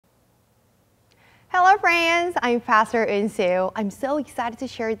Hello friends, I'm Pastor Unsu. I'm so excited to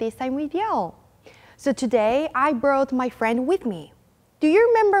share this time with y'all. So today I brought my friend with me. Do you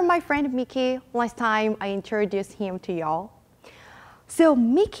remember my friend Mickey last time I introduced him to y'all? So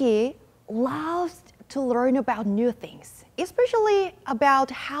Mickey loves to learn about new things, especially about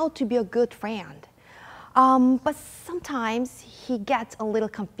how to be a good friend. But sometimes he gets a little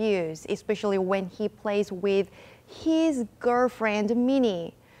confused, especially when he plays with his girlfriend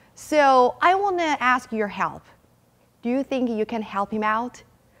Minnie. So I want to ask your help. Do you think you can help him out?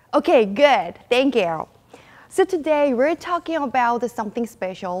 Okay, good. Thank you. So today we're talking about something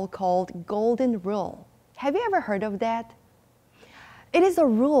special called Golden Rule. Have you ever heard of that? It is a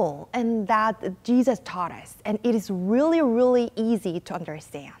rule and that Jesus taught us, and it is really easy to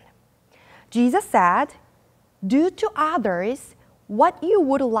understand. Jesus said, "Do to others what you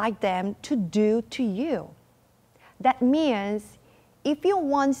would like them to do to you." That means if you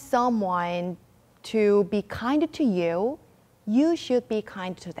want someone to be kind to you, you should be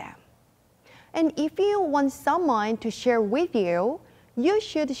kind to them. And if you want someone to share with you, you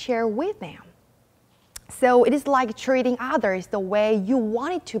should share with them. So it is like treating others the way you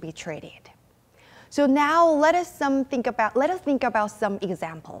want it to be treated. So now let us think about some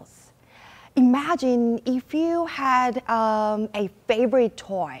examples. Imagine if you had a favorite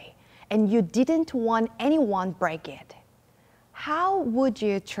toy and you didn't want anyone break it. How would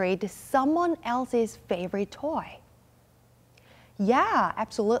you treat someone else's favorite toy? Yeah,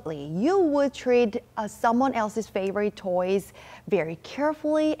 absolutely. You would treat someone else's favorite toys very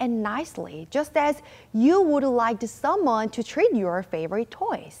carefully and nicely, just as you would like someone to treat your favorite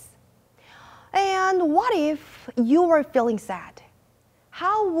toys. And what if you were feeling sad?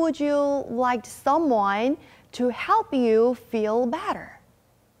 How would you like someone to help you feel better?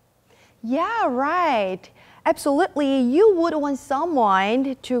 Yeah, right. Absolutely, you would want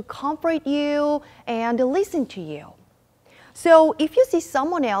someone to comfort you and listen to you. So if you see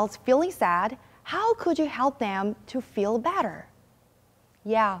someone else feeling sad, how could you help them to feel better?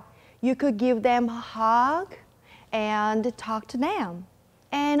 Yeah, you could give them a hug and talk to them,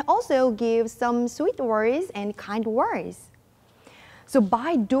 and also give some sweet words and kind words. So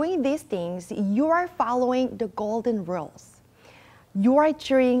by doing these things, you are following the golden rules. You are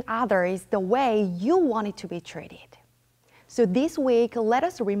treating others the way you want it to be treated. So this week, let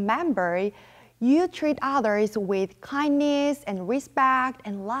us remember you treat others with kindness and respect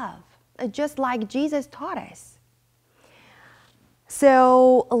and love, just like Jesus taught us.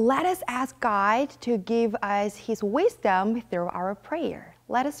 So let us ask God to give us His wisdom through our prayer.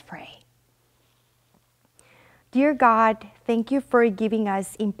 Let us pray. Dear God, thank you for giving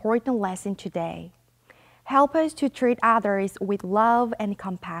us important lesson today. Help us to treat others with love and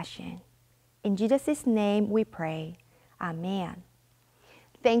compassion. In Jesus' name we pray. Amen.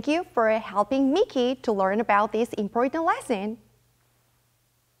 Thank you for helping Mickey to learn about this important lesson.